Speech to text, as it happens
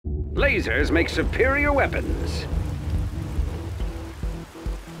Lasers make superior weapons.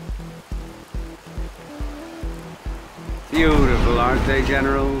 Beautiful, aren't they,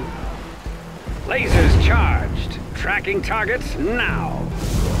 General? Lasers charged. Tracking targets now.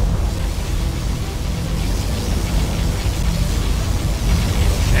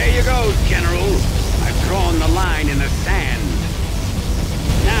 There you go, General. I've drawn the line in the sand.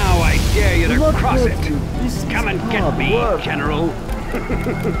 Now I dare you to cross it. Come and get me, General.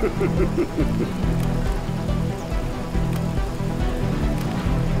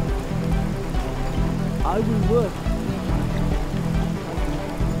 I will work.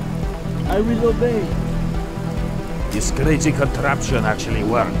 I will obey. This crazy contraption actually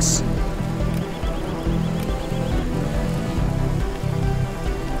works.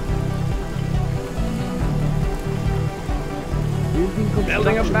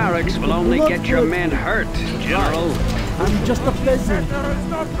 Building a barracks will only get your men hurt, General. I'm just a peasant.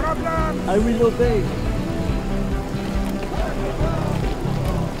 I will obey.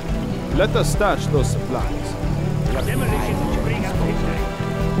 Let us stash those supplies. Demolition to bring up history.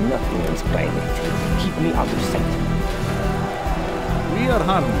 Nothing is private. Keep me out of sight. We are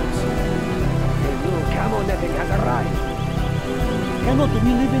harmless. The new camo netting has arrived. Cannot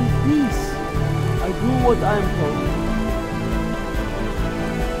we live in peace? I do what I am told.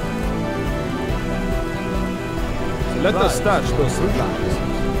 Let us stash those supplies.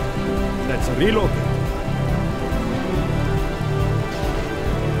 Let's relocate.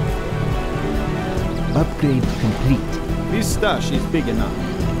 Upgrade complete. This stash is big enough.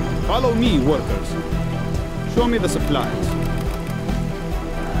 Follow me, workers. Show me the supplies.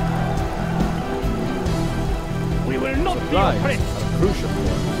 We will not Supplies be oppressed. are crucial for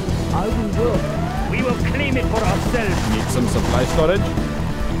us. I will work. We will claim it for ourselves. Need some supply storage?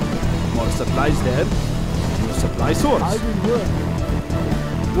 More supplies there. New supply source. I will work.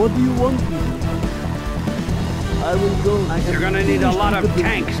 What do you want me to do? I will go. You're gonna need a lot of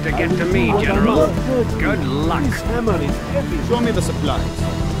tanks to get to me, General. Good luck. This hammer is heavy. Show me the supplies.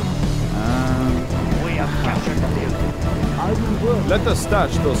 We have captured the building. I will work. Let us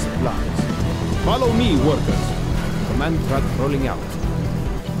stash those supplies. Follow me, workers. Command truck rolling out.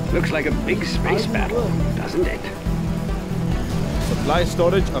 Looks like a big space battle, doesn't it? Supply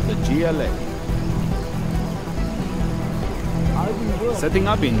storage of the GLA. I will work. Setting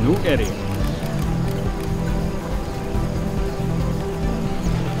up in new area.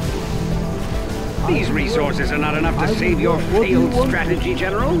 These resources are not enough to save your failed strategy,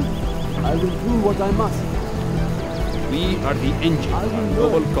 General. I will do what I must. We are the engine I of our will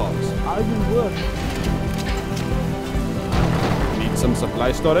noble work. cause. I will work. Need some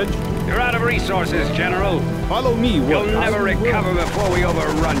supply storage? You're out of resources, General. Follow me, You'll workers. never recover before we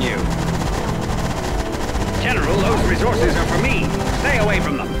overrun you. General, those resources are for me. Stay away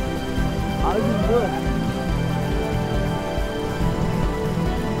from them. I will work.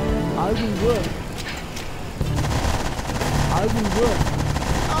 I will work. I will work.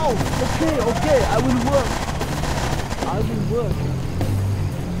 Oh, okay, I will work. I will work.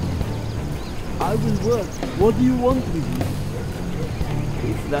 I will work. What do you want with me?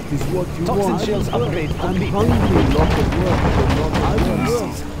 If that is what you Toxin want, shells I will upgrade work. complete. I'm hungry. Lot of work. I will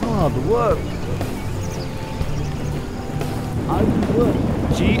work. Hard work. I will work.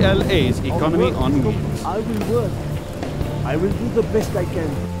 GLA's economy on wheels. I will work. I will do the best I can.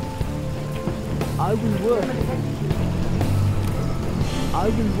 I will work. I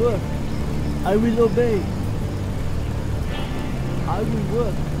will work. I will obey. I will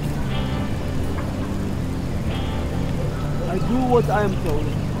work. I do what I am told.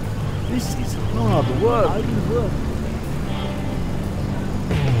 This is hard work. I will work.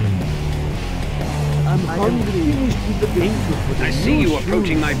 I'm hungry. I see you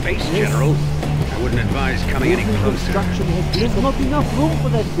approaching my base, General. I wouldn't advise coming any closer. There's not enough room for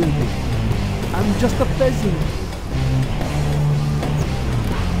that building. I'm just a peasant.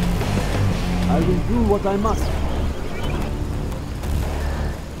 I will do what I must.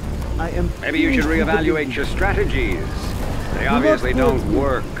 I am. Maybe you should reevaluate your strategies. They obviously don't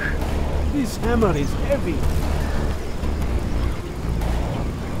work. This hammer is heavy.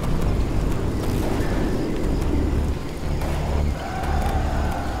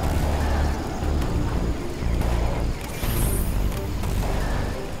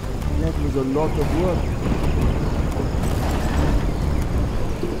 That was a lot of work.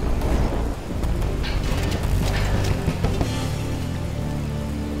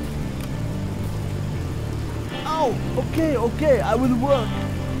 Okay, I will work.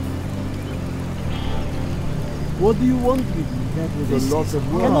 What do you want with me? That was a lot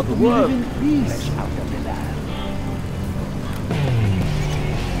of work. Cannot we live in peace? Out of the land.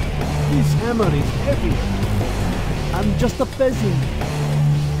 This hammer is heavy. I'm just a peasant.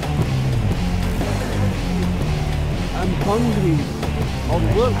 I'm hungry. Our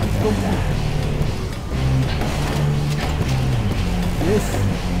work is complete. Yes.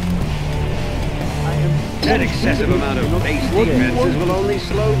 I am... That excessive amount of base defenses will only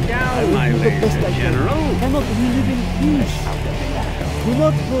slow down my laser, General. Cannot we live in peace? Do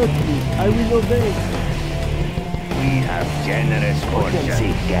not hurt me. I will obey. We have generous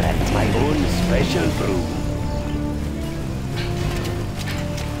fortune. My own special brew.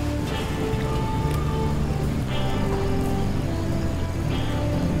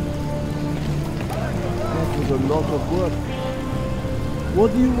 That was a lot of work. What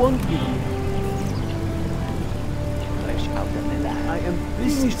do you want me to do? Fresh out of the lab. I am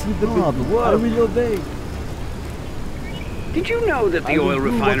finished with the business. I will obey. Did you know that the oil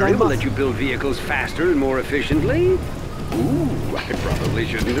refinery will let you build vehicles faster and more efficiently? Ooh, I probably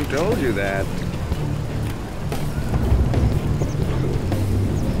shouldn't have told you that.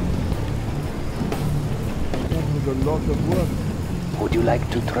 That was a lot of work. Would you like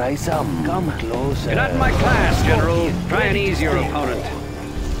to try some? Come closer. You're not in my class, General. Try an easier opponent.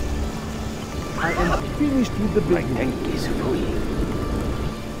 I am finished with the My building. tank is full.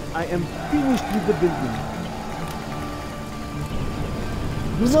 I am finished with the building.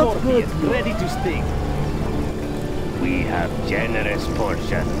 Do not hurt me. Ready to sting. We have generous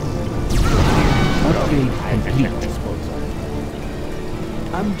fortune. Upgrade complete.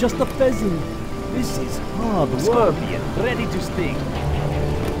 I'm just a peasant. This is hard work. Scorpion, ready to sting.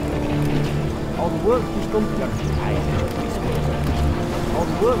 Our work is complete. Our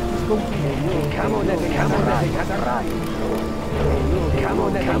work is complete. Camo netting has arrived. Camo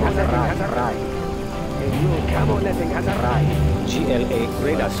netting has arrived. Camo netting has arrived. GLA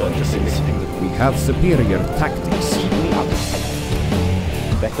radar services. We have superior tactics. Keep me out of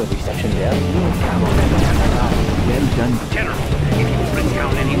sight. Better reception there. Camo netting has arrived. Well done. General, if you bring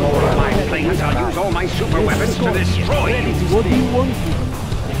down any more of my planes, I'll use all my super weapons to destroy you. What do you want?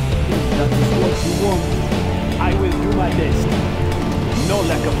 That is what you want. I will do my best. No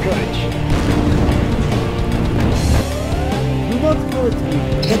lack of courage. Do not hurt me.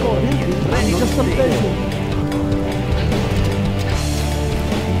 I'm just a peasant.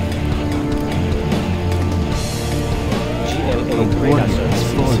 GLA radar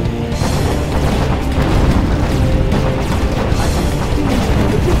services.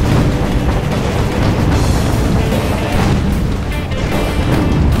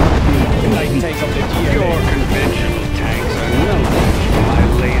 Light tank of the GLA. Your conventional tanks are no match for my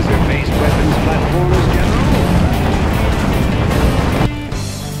laser-based weapons platforms, General.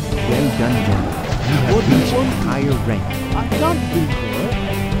 Well done, General. You have reached higher rank. I can't be poor.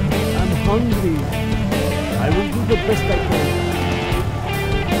 I'm hungry. I will do the best I can.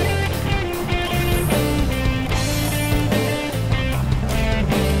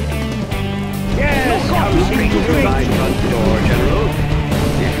 Yes, come straight through my front door, General,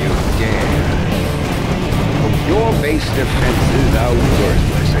 if you dare. Your base defenses are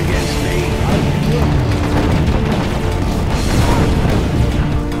worthless against me.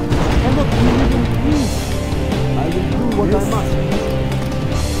 Cannot we live in peace? I will do what I must.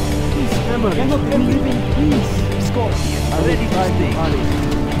 This hammer cannot we live in peace? Scorpion, I will ready to try to sting. hurry.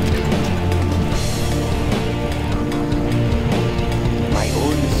 My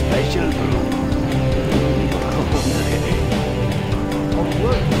own special brew.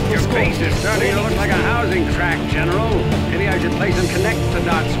 Your base is starting to look like a housing track, General. Maybe I should play some connect the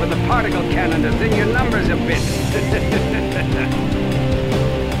dots with the particle cannon to thin your numbers a bit.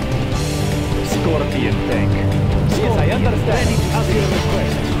 Scorpion tank. Yes, I understand. As your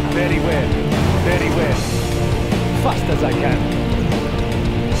request. Very well. Very well. Fast as I can.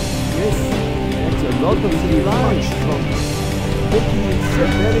 Yes, that's a lot of supplies from making it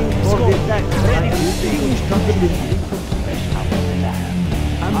preparing for the attack. Ready to I am sting. finished with the building.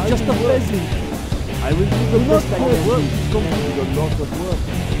 I'm just a peasant. I will do the best I can. Work is complete. A lot of work.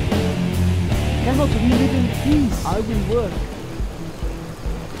 Cannot we live in peace? I will work.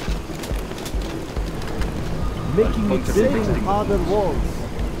 Making it building harder walls.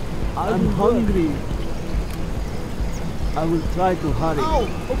 I'm hungry. I will try to hurry.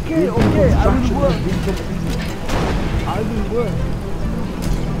 Okay, okay, I will work. I will work.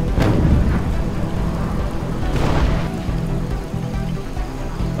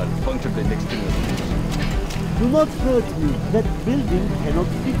 I'll puncture the next thing. Do not hurt me. That building cannot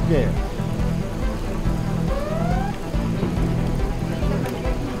fit there.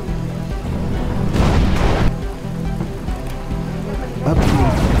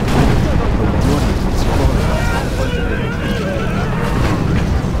 Upgrade. Coordinates forward.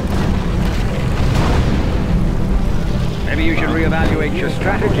 evaluate your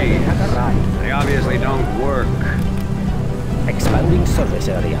strategy. They obviously don't work. Expanding surface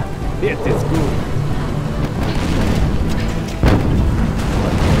area. It is good.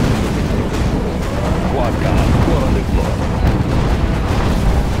 Quad guard, four on the floor.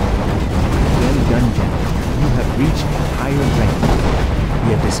 Well done, General. You have reached a higher rank. We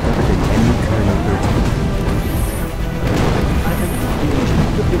have discovered a new kernel virtue.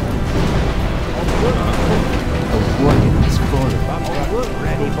 A warrior is fallen.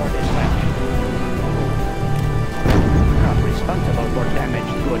 Ready for dispatch. Not responsible for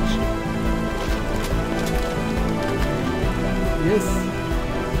damaged goods. Yes.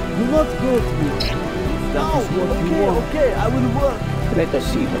 Do not hurt me. That is what you want. Okay, I will work. Let us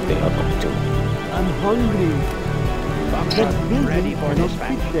see what they are up to. I'm hungry. That building cannot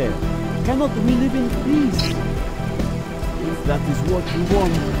fit there. Cannot we live in peace? If that is what you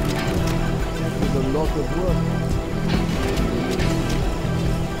want, that is a lot of work.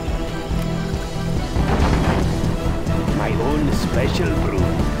 My own special brew.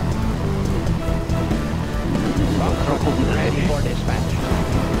 Ready for dispatch.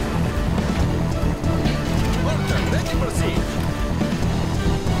 Ready for siege.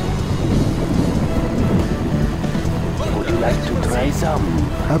 Would you like to try some?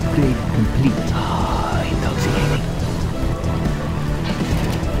 Upgrade complete. Ah, intoxicating.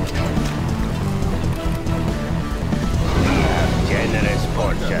 Generous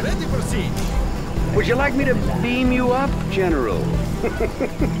portion. Ready for siege. Would you like me to beam you up, General?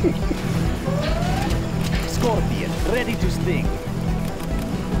 Scorpion, ready to sting.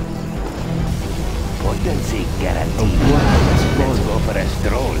 Potency guaranteed. A warrior is Let's fallen. go for a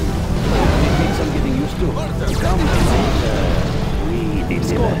stroll. It needs some getting used to. Come, we deliver.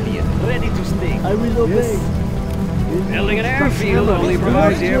 Scorpion, ready to sting. I will obey. Building an airfield only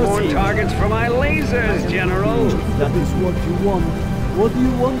provides airborne targets for my lasers, General. If that is what you want, what do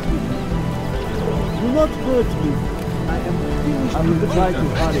you want me? Do not hurt me. I am finished. I will try to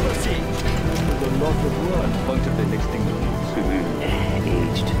hurry. It is a lot of work. Puncture the extinguisher.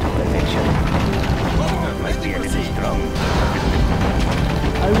 Aged to perfection. Might be a little strong.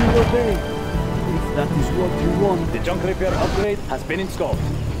 I will obey. If that is what you want. The junk repair upgrade has been installed.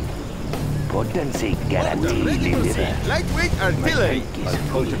 Potency guaranteed. Ready for Deliver. siege. Lightweight artillery.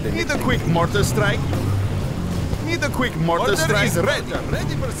 Need a quick mortar strike. Need a quick mortar strike. Is ready.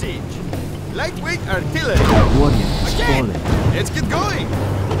 Ready for siege. Lightweight artillery. A warrior is Again. fallen. Let's get going.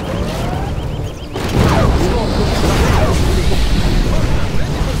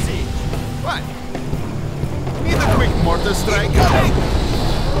 Ready for siege. What? Need a quick mortar strike.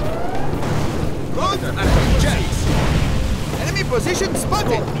 Road and jets. Enemy position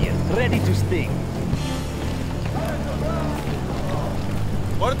spotted. Scorpion, ready to sting.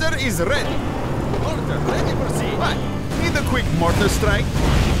 Order is ready. Order ready for siege. What? Need a quick mortar strike.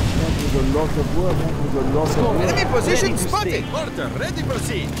 That is a lot of work. That is a lot of work. Enemy position Ready to spotted. sting. Order ready for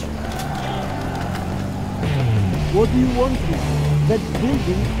siege. What do you want me? That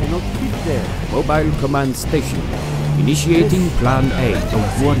building cannot fit there. Mobile command station. Initiating Plan A.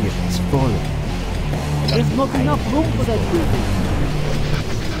 A warrior is fallen. There's not enough room for that building.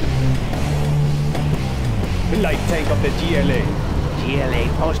 Light tank of the GLA. GLA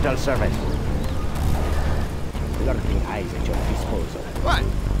Postal Service. Lurking eyes at your disposal. What?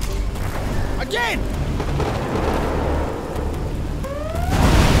 Again!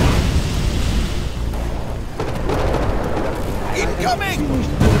 Incoming!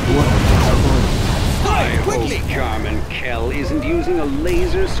 I hope Jarman Kell isn't using a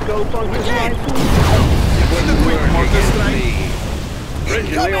laser scope on his Again! rifle. Need a quick mortar strike.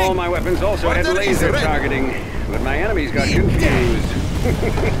 Originally, all my weapons also had Order is laser ready. targeting, but my enemies got confused.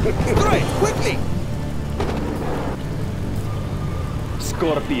 Strike quickly!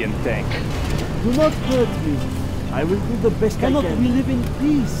 Scorpion tank. Do not hurt me. I will do the best Cannot we live in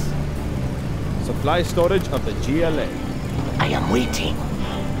peace? Supply storage of the GLA. I am waiting.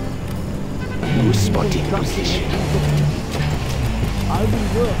 Who's spotting position? I will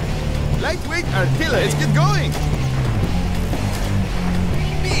work. Lightweight artillery. Let's get going!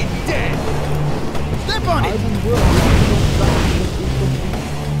 Be dead! Step on I it! will work.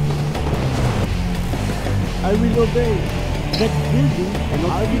 I will obey. That building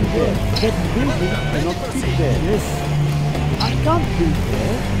cannot fit there. That building cannot fit there. Yes. I can't build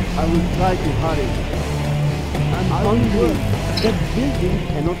there. I will try to hurry. I'm hungry. That building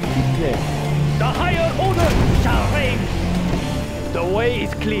cannot fit there. The higher order shall reign. The way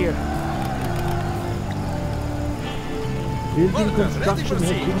is clear. Building Order, ready construction for has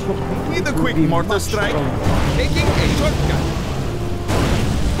siege. been completed. Need a It will quick be mortar much strike. stronger. Taking a shortcut.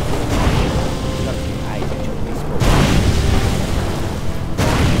 Lurking eyes at your disposal.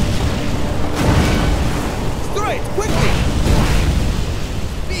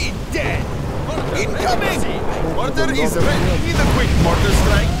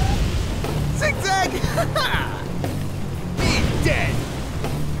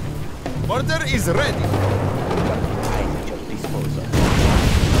 is ready.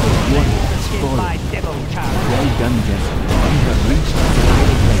 My devil child. Well done, gentlemen. You have reached the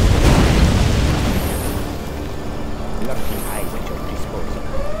final rank. Eyes at your disposal.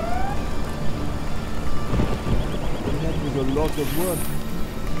 That was a lot of work.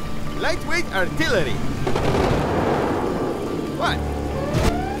 Lightweight artillery. What?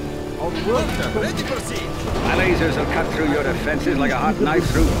 Our work Contra, ready for siege. My lasers will cut through your defenses like a hot knife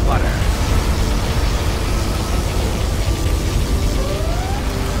through butter.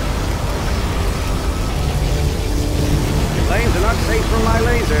 Your planes are not safe from my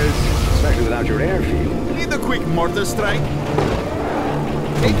lasers, especially without your airfield. Need a quick mortar strike.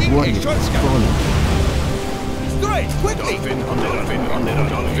 Taking a Warrior shortcut. has fallen. Straight, quickly.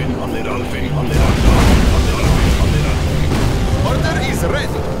 Order is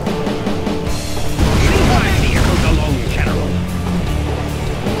ready. Leave my vehicles alone, General.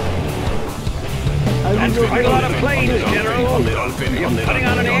 That's quite a lot of planes, General. Are you putting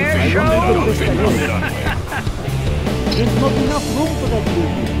on an air show? There's not enough room for that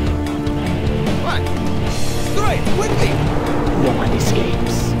building. What? Straight, quickly. No one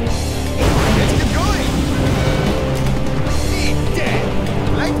escapes. Let's get going. Me dead.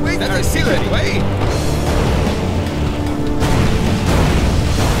 Lightweight artillery. Wait.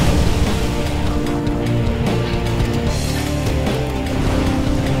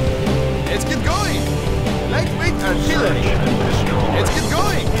 Let's get going. Lightweight artillery. Let's get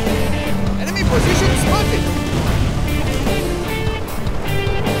going. Enemy position spotted.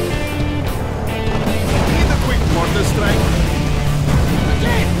 Need a quick mortar strike.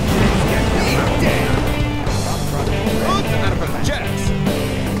 Again. Me dead. Good arbor jets.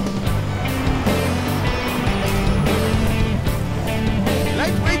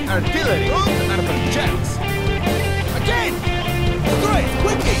 Lightweight artillery. Good arbor jets. Again. Straight,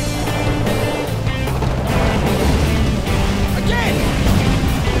 quickly. Again.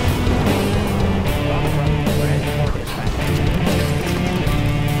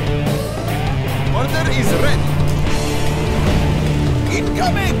 Order is ready.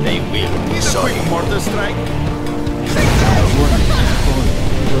 Incoming! They will. Need a quick mortar strike.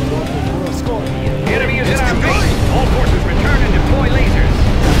 Enemy is in our base. All forces return and deploy lasers.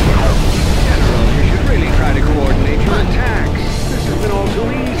 General, you should really try to coordinate your attacks. This has been all too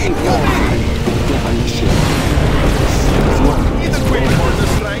easy for me. Demolition. Need a quick mortar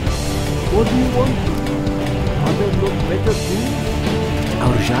strike. What do you want? Are there no better tools?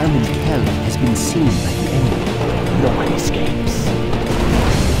 Our Jarman Kell has been seen by the enemy. No one escapes.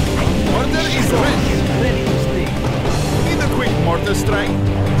 Order is ready. Ready to stick. Need a quick mortar strike.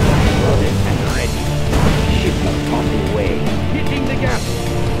 Loaded and ready. Shipment on the way. Hitting the gap.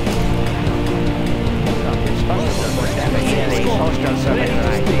 Not responsible for damage. Hostile survey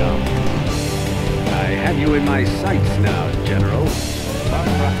right now. I have you in my sights now, General.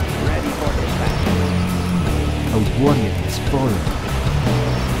 Contra, ready for dispatch. Our warrior has fallen.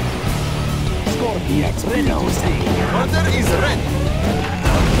 Scorpion, ready to stick. Order is ready.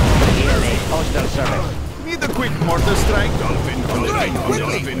 ELA, hostile survey. Need a quick mortar strike. Strike,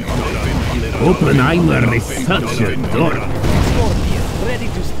 quickly. Oppenheimer is such a dork. Scorpion, ready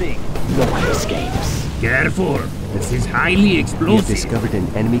to stick. No one escapes. Careful, this is highly We have explosive. discovered an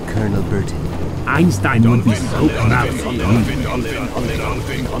enemy Colonel Burton. Einstein would be so proud of you.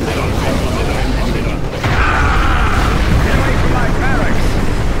 Get away from my barracks!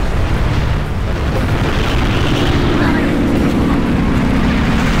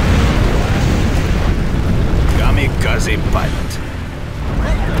 Kamikaze pilot.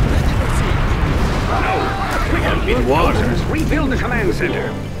 In waters, rebuild the command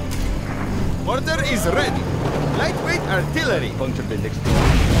center. Order is ready. Lightweight artillery.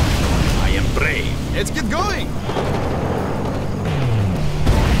 I am brave. Let's get going.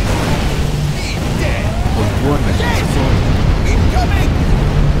 Me dead. Our warrior has Again. fallen. Incoming.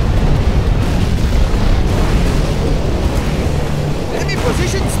 Enemy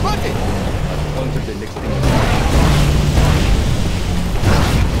position spotted.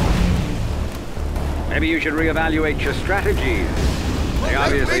 Maybe you should reevaluate your strategies. They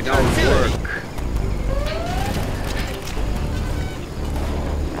obviously Lightweight don't artillery. work.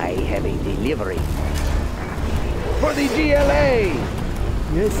 I have a delivery. For the GLA!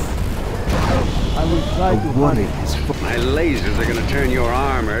 Yes. I will try Our to warrior hurry. has fallen. My lasers are gonna turn your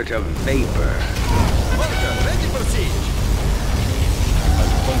armor to vapor. Order ready for siege.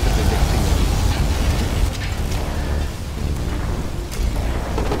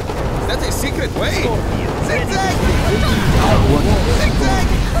 Is that a secret way? Zigzag! Zigzag!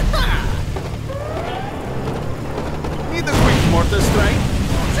 Need a quick mortar strike.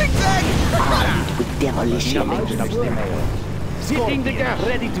 Zigzag! Nothing stops the mail. Hitting the gas.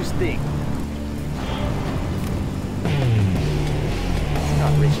 Ready to sting.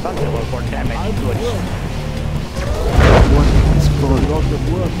 Not responsible for damaged goods. One is gone.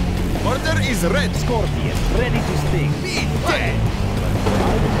 Order is red. Scorpion. Ready to sting. Be dead.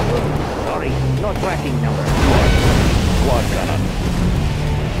 Sorry, no tracking number. Squad gunner.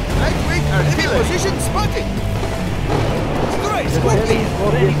 Lightweight artillery. Position spotted. Strike Ready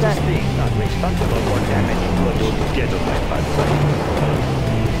squadron. to sting. Not responsible for damaged goods. Get on my pad.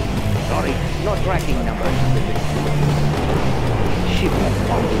 Sorry, no tracking number. Shipment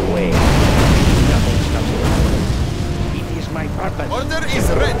on the way. Nothing stops it. It is my purpose. Order is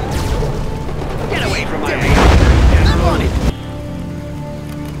red. Get away from my Damn. reactor, I'm General. on it.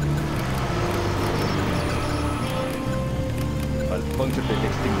 I'll puncture the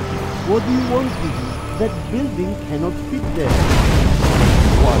extinguisher. What do you want to do? That building cannot fit there.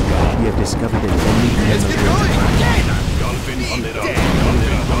 Squad gunner. We have discovered an enemy Let's get going. Again.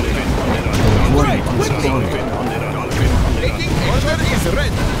 One is gone. Taking order is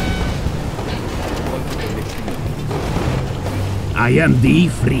red. I am the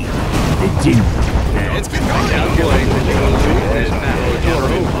Ifrit, the Jinn. Let's get going. Calculate the difficulty of this battle, General.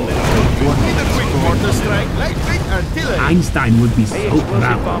 Need a quick mortar strike. Lightweight artillery. Einstein would be so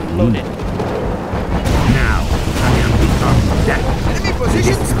proud of me. Now, I am become death, Enemy the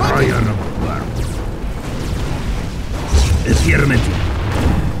position destroyer spotted. of worlds. Affirmative.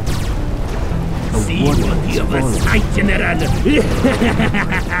 See what you have a sight, General.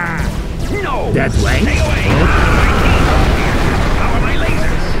 No! That way? Stay away! Power my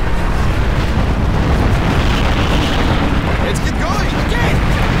lasers! Let's get going. Again.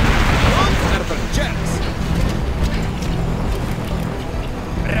 Guns are for jets.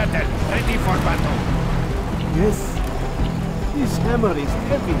 Ready for battle! Yes. This hammer is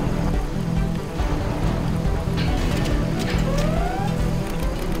heavy.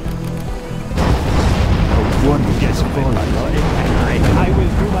 One is gone. I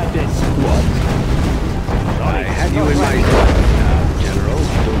will do my best. Squad. I had you in my sights now, General.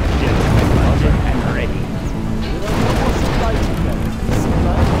 Loaded and ready.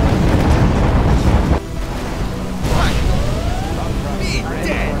 Be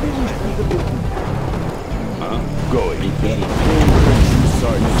dead. Going.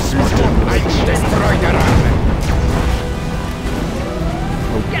 Destroy their armor!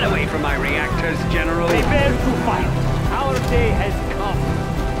 Get away from my reactors, General! Prepare to fight. Our day has come.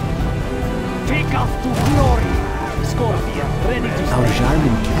 Take us to glory. Scorpion. Ready to Our sting.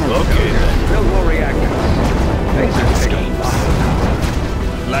 German camp. Okay then. Build more reactors. Lasers take a lot.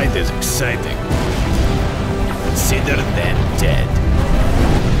 Light is exciting. Consider them dead.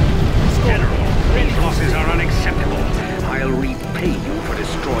 General, these losses are unacceptable. I'll repay you for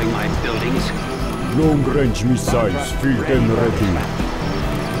destroying my buildings. Long-range missiles filled and ready.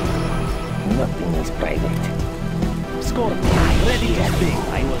 Nothing is private. Scorpion. Ready to sting.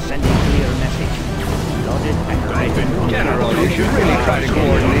 I will send a clear message. Loaded and ready. General, you should really try to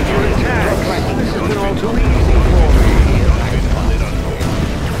coordinate your attacks. This has been all too easy for me.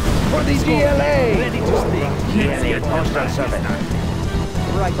 For the DLA! Ready to sting. GLA postal service.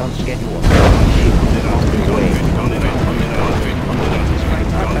 Right on schedule.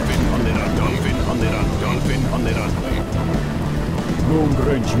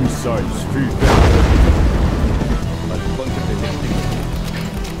 Long-range missiles filled and I'll puncture the extinguisher.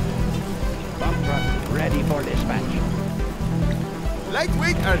 Bomb truck ready for dispatch.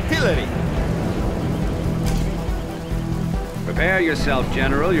 Lightweight artillery. Prepare yourself,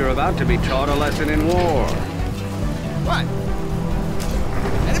 General. You're about to be taught a lesson in war. What?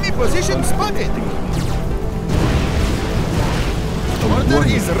 Enemy position spotted. Order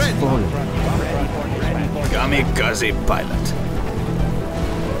is red. Kamikaze pilot.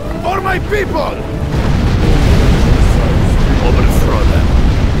 For my people! Overthrow them.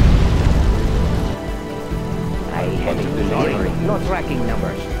 I have it. No tracking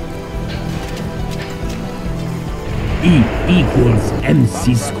numbers. E equals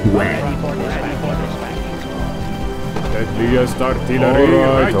MC squared. Ready for dispatch. deadliest artillery.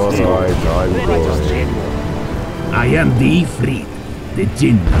 Right on schedule. I am the Ifrit, the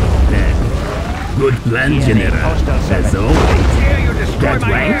Jinn of death. Good plan, General. As always. Dare you destroy That my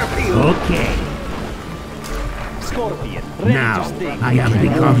way? airfield! Okay. Scorpion. Ready Now, to sting. I have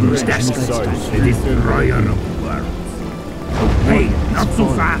become death, the destroyer of worlds. Wait, not so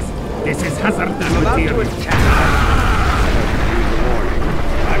fast. This is hazardous I'm about to material. attack. Use the warning.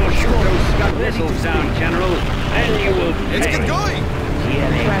 I will shoot those Scud missiles down, General, and you will pay. Let's get going!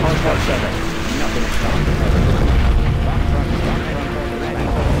 GLA postal service. Nothing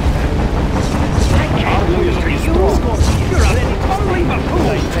I can't lose you? You're a totally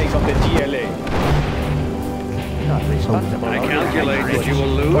buffoon! Take of the GLA. Not responsible. I calculate that you will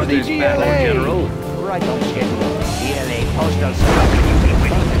lose this battle, General. Right on schedule. GLA postal service.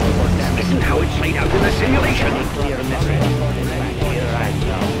 Isn't how it played out in the simulation. Clear message. Here I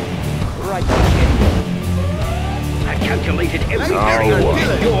go. Right on schedule. I calculated every variable.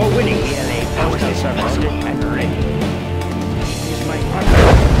 You're winning. GLA How is postal this service possible? and ready. This is my partner.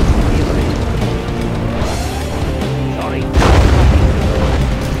 Sorry.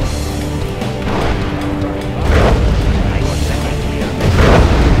 I was sending clear message.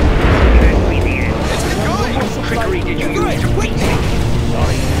 Can't be the end. Let's get going! What trickery did you use to beat me?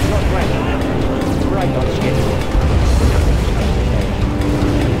 Sorry, not right. Right on schedule.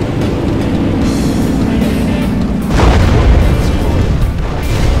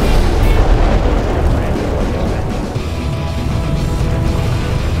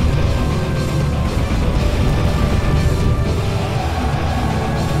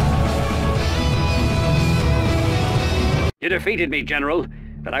 You defeated me, General,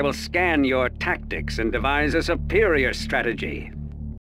 but I will scan your tactics and devise a superior strategy.